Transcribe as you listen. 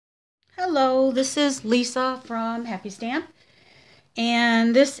Hello, this is Lisa from Happy Stamp,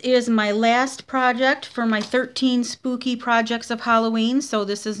 and this is my last project for my 13 spooky projects of Halloween. So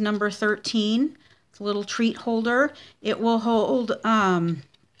this is number 13. It's a little treat holder. It will hold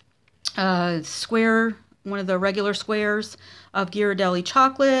a square, one of the regular squares of Ghirardelli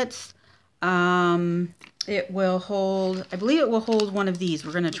chocolates. It will hold, I believe it will hold one of these.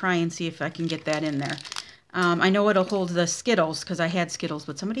 We're going to try and see if I can get that in there. I know it'll hold the Skittles because I had Skittles,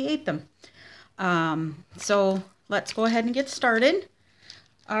 but somebody ate them. So let's go ahead and get started.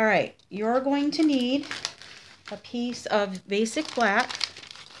 All right, you're going to need a piece of basic black.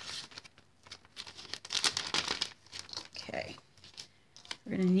 Okay,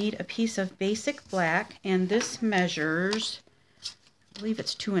 we're going to need a piece of basic black, and this measures, I believe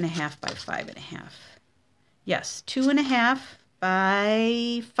it's 2.5 by 5.5. Yes, 2.5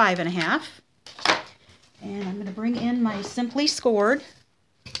 by 5.5. And I'm going to bring in my Simply Scored,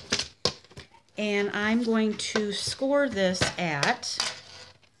 and I'm going to score this at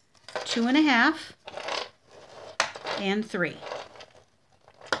 2.5 and 3.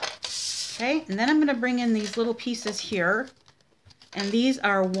 Okay, and then I'm going to bring in these little pieces here, and these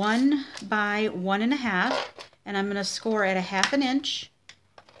are 1 by 1.5, and I'm going to score at 1/2 inch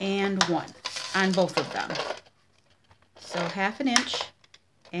and 1 on both of them. So 1/2 inch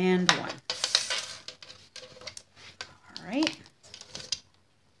and 1. All right.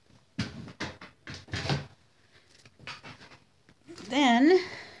 Then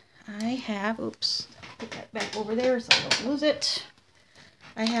I have, oops, put that back over there so I don't lose it.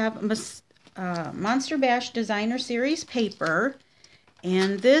 I have Monster Bash Designer Series paper,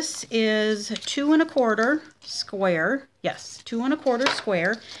 and this is 2 1/4 square. Yes, 2 1/4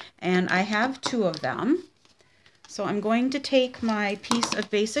 square, and I have 2 of them. So I'm going to take my piece of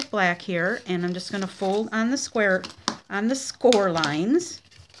basic black here, and I'm just going to fold on the square, on the score lines,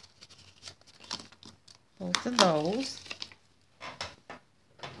 both of those.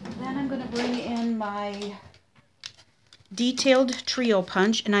 Then I'm going to bring in my detailed trio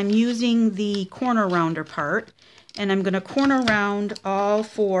punch, and I'm using the corner rounder part, and I'm going to corner round all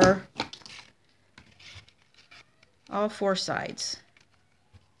four sides.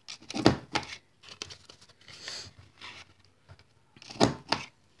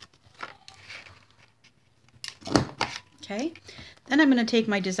 Okay, then I'm going to take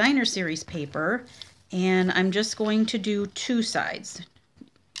my Designer Series paper, and I'm just going to do 2 sides.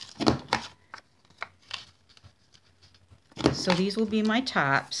 So these will be my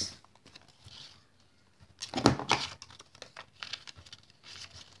tops.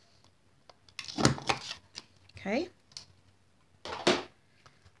 Okay.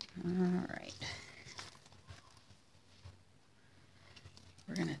 All right.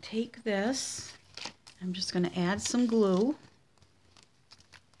 We're going to take this. I'm just going to add some glue.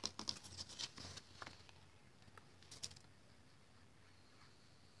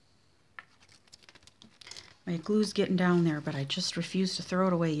 My glue's getting down there, but I just refuse to throw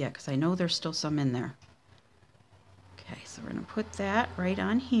it away yet because I know there's still some in there. Okay, so we're going to put that right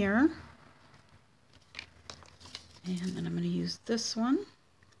on here. And then I'm going to use this one.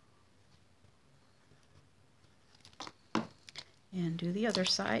 And do the other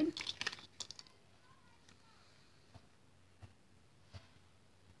side.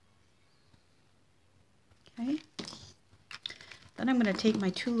 Okay. Then I'm going to take my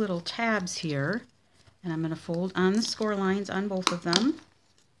 2 little tabs here, and I'm going to fold on the score lines on both of them.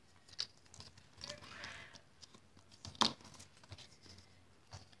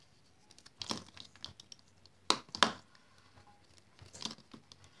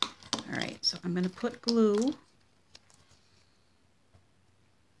 Alright, so I'm going to put glue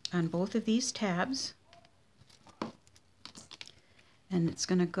on both of these tabs, and it's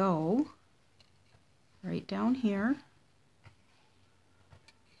going to go right down here.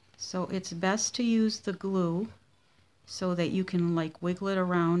 So it's best to use the glue so that you can like wiggle it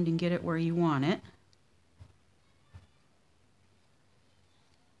around and get it where you want it.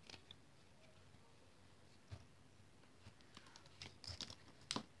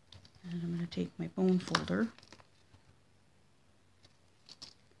 And I'm going to take my bone folder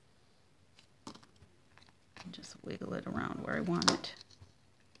and just wiggle it around where I want it.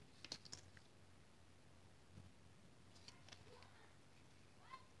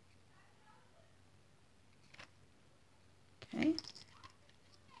 Okay,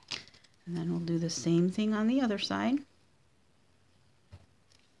 and then we'll do the same thing on the other side.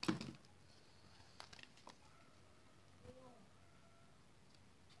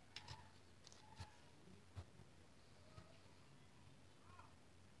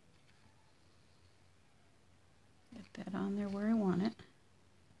 Get that on there where I want it.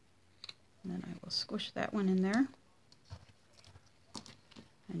 squish that one in there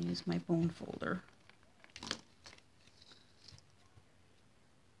and use my bone folder.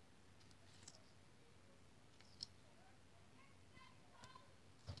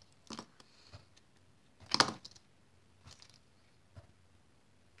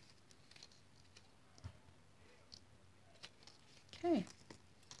 Okay,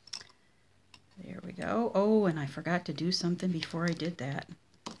 there we go. Oh, and I forgot to do something before I did that.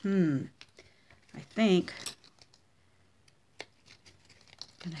 I think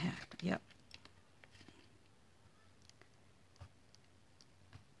I'm gonna have to, yep.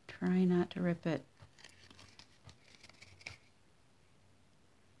 Try not to rip it.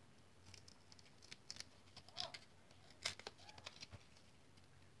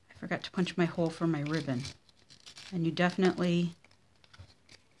 I forgot to punch my hole for my ribbon. And you definitely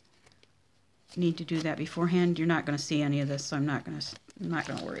need to do that beforehand. You're not going to see any of this, so I'm not going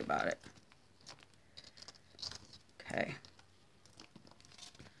to worry about it. Okay.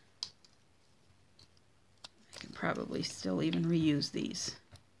 I can probably still even reuse these.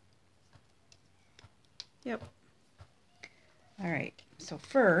 Yep. All right. So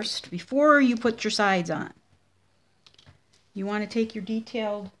first, before you put your sides on, you want to take your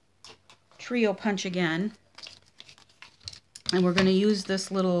detailed trio punch again, and we're going to use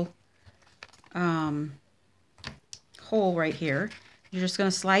this little hole right here. You're just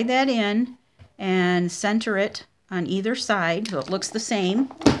going to slide that in and center it on either side so it looks the same,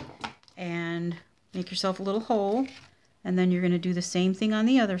 and make yourself a little hole, and then you're going to do the same thing on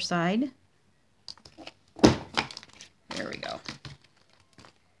the other side. There we go.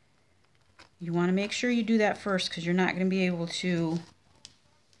 You want to make sure you do that first because you're not going to be able to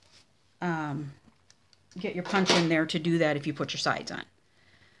get your punch in there to do that if you put your sides on.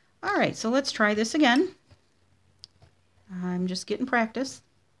 All right, so let's try this again. I'm just getting practice.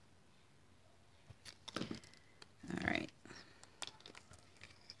 All right.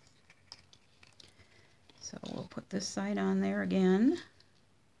 So we'll put this side on there again.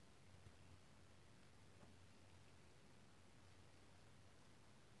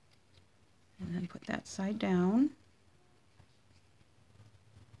 And then put that side down.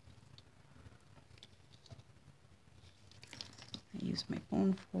 I use my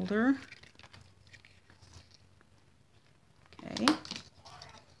bone folder. Okay.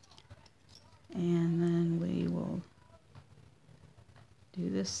 And then we will do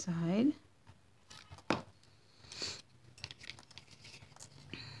this side.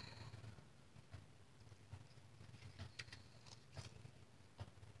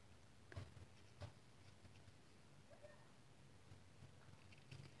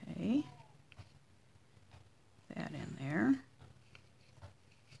 Okay. That in there.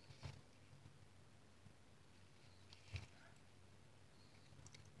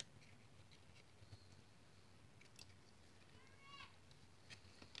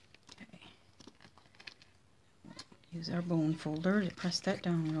 Use our bone folder to press that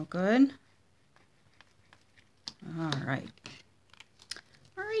down real good. All right.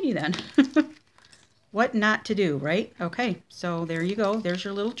 Alrighty then. What not to do, right? Okay, so there you go. There's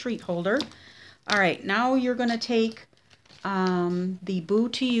your little treat holder. All right, now you're going to take the Boo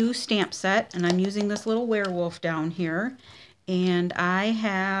to You stamp set, and I'm using this little werewolf down here. And I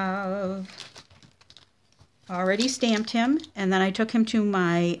have already stamped him, and then I took him to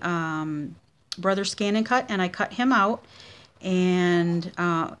my Brother Scan and Cut, and I cut him out. And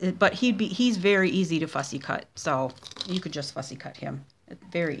but he's very easy to fussy cut, so you could just fussy cut him. It's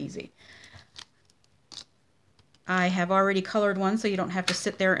very easy. I have already colored one, so you don't have to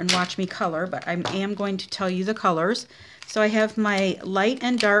sit there and watch me color, but I am going to tell you the colors. So I have my light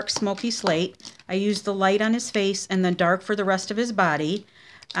and dark smoky slate. I used the light on his face and the dark for the rest of his body.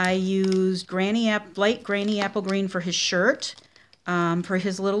 I used light granny apple green for his shirt. For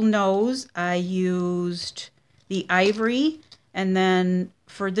his little nose, I used the ivory, and then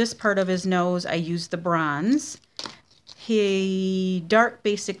for this part of his nose, I used the bronze. Dark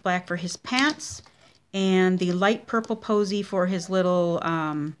basic black for his pants, and the light purple posy for his little,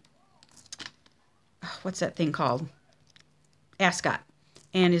 what's that thing called? Ascot,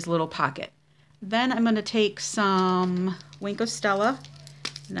 and his little pocket. Then I'm going to take some Wink of Stella,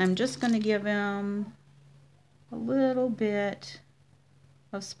 and I'm just going to give him a little bit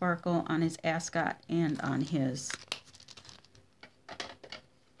of sparkle on his ascot and on his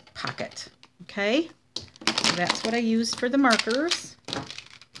pocket. Okay, so that's what I used for the markers.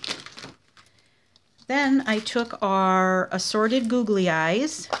 Then I took our assorted googly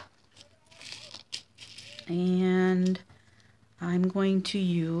eyes, and I'm going to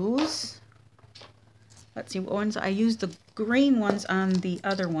use let's see what ones. I used the green ones on the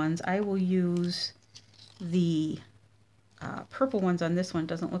other ones. I will use the purple ones on this one.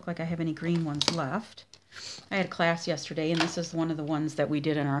 Doesn't look like I have any green ones left. I had class yesterday, and this is one of the ones that we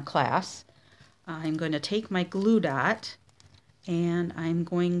did in our class. I'm going to take my glue dot, and I'm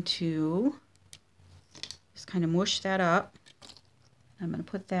going to just kind of mush that up. I'm going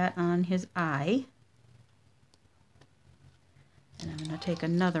to put that on his eye. And I'm going to take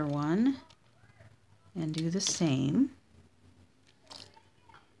another one and do the same.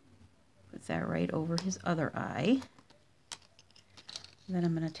 Put that right over his other eye. And then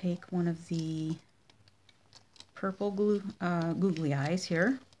I'm going to take one of the purple googly eyes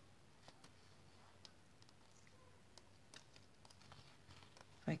here.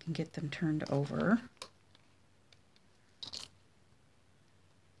 If I can get them turned over.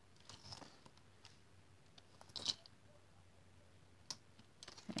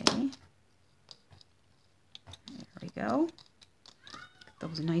 Okay. There we go. Get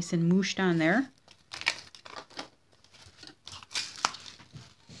those nice and mooshed on there.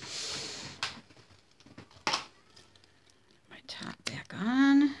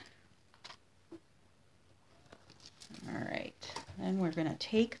 We're going to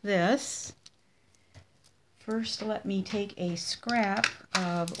take this. First, let me take a scrap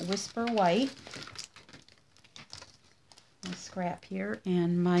of Whisper White. A scrap here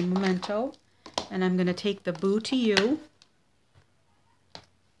and my Memento. And I'm going to take the Boo to You.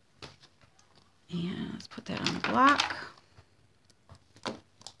 And let's put that on the block.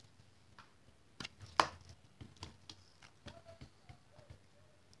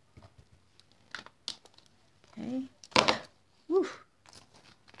 Okay. Woo.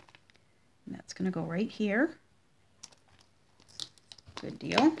 And that's going to go right here. Good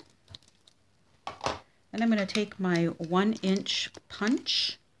deal. And I'm going to take my 1-inch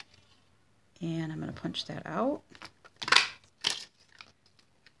punch and I'm going to punch that out.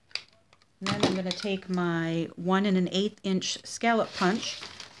 And then I'm going to take my 1 1/8 inch scallop punch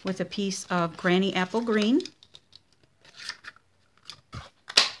with a piece of Granny Apple Green.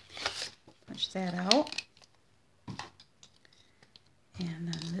 Punch that out.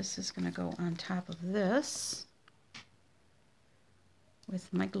 And then this is going to go on top of this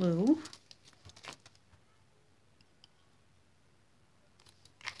with my glue.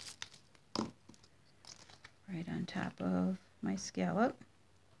 Right on top of my scallop.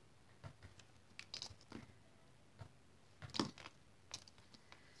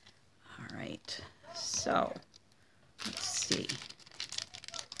 All right, so let's see.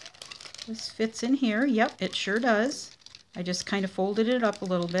 This fits in here. Yep, it sure does. I just kind of folded it up a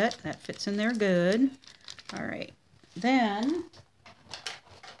little bit. That fits in there good. All right, then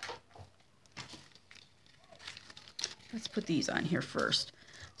let's put these on here first.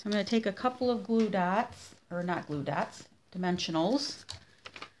 So I'm going to take a couple of glue dots, or not glue dots, dimensionals,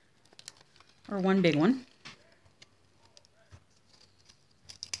 or one big one.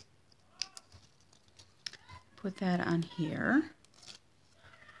 Put that on here.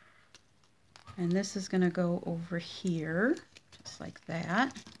 And this is going to go over here, just like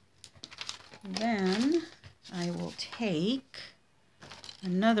that. And then I will take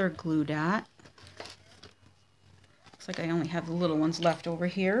another glue dot. Looks like I only have the little ones left over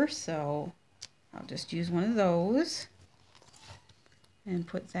here, so I'll just use one of those and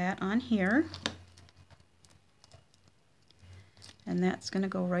put that on here. And that's going to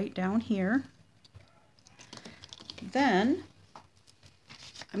go right down here. Then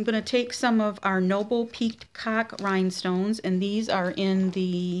I'm going to take some of our Noble Peacock rhinestones, and these are in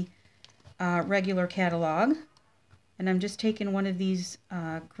the regular catalog. And I'm just taking one of these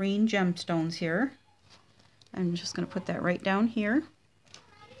green gemstones here. I'm just going to put that right down here.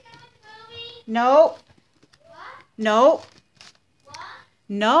 No. No.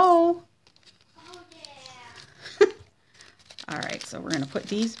 No. All right, so we're going to put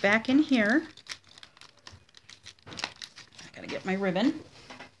these back in here. I got to get my ribbon.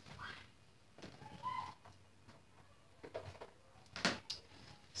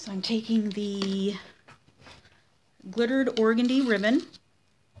 So I'm taking the glittered organdy ribbon,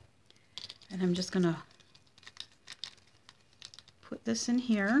 and I'm just going to put this in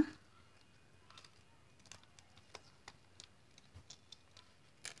here.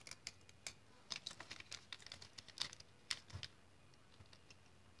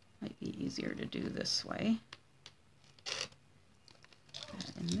 Might be easier to do this way.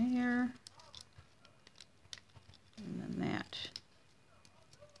 That in there, and then that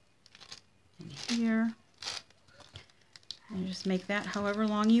in here. And just make that however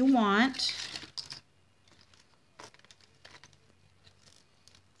long you want.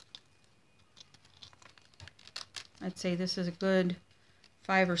 say this is a good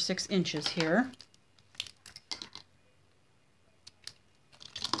 5 or 6 inches here.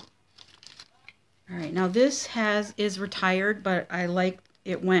 All right, now this is retired, but I like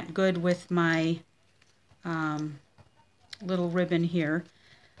it went good with my little ribbon here.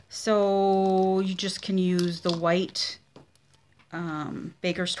 So you just can use the white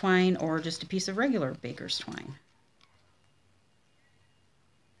baker's twine or just a piece of regular baker's twine.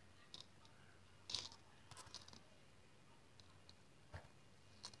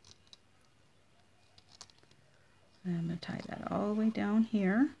 And I'm going to tie that all the way down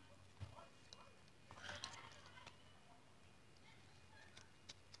here.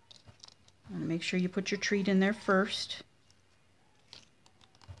 And make sure you put your treat in there first.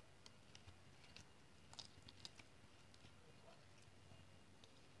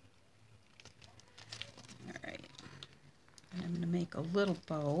 All right. And I'm going to make a little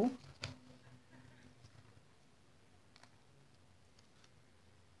bow.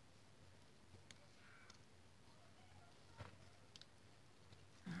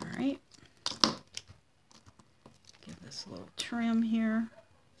 All right. Give this a little trim here.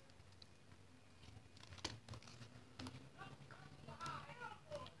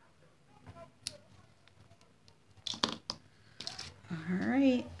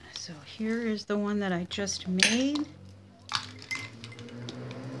 Alright, so here is the one that I just made.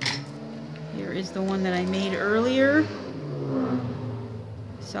 Here is the one that I made earlier.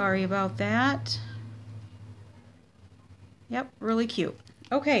 Sorry about that. Yep, really cute.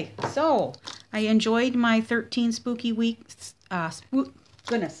 Okay, so I enjoyed my 13 spooky weeks,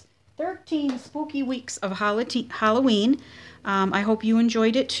 13 spooky weeks of Halloween. I hope you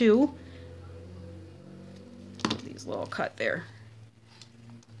enjoyed it too. These little cut there.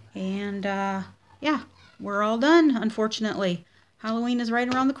 And yeah, we're all done, unfortunately. Halloween is right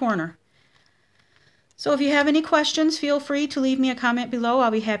around the corner. So if you have any questions, feel free to leave me a comment below.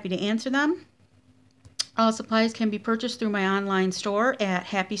 I'll be happy to answer them. All supplies can be purchased through my online store at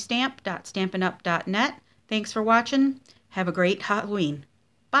happystamp.stampinup.net. Thanks for watching. Have a great Halloween.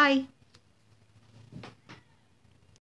 Bye.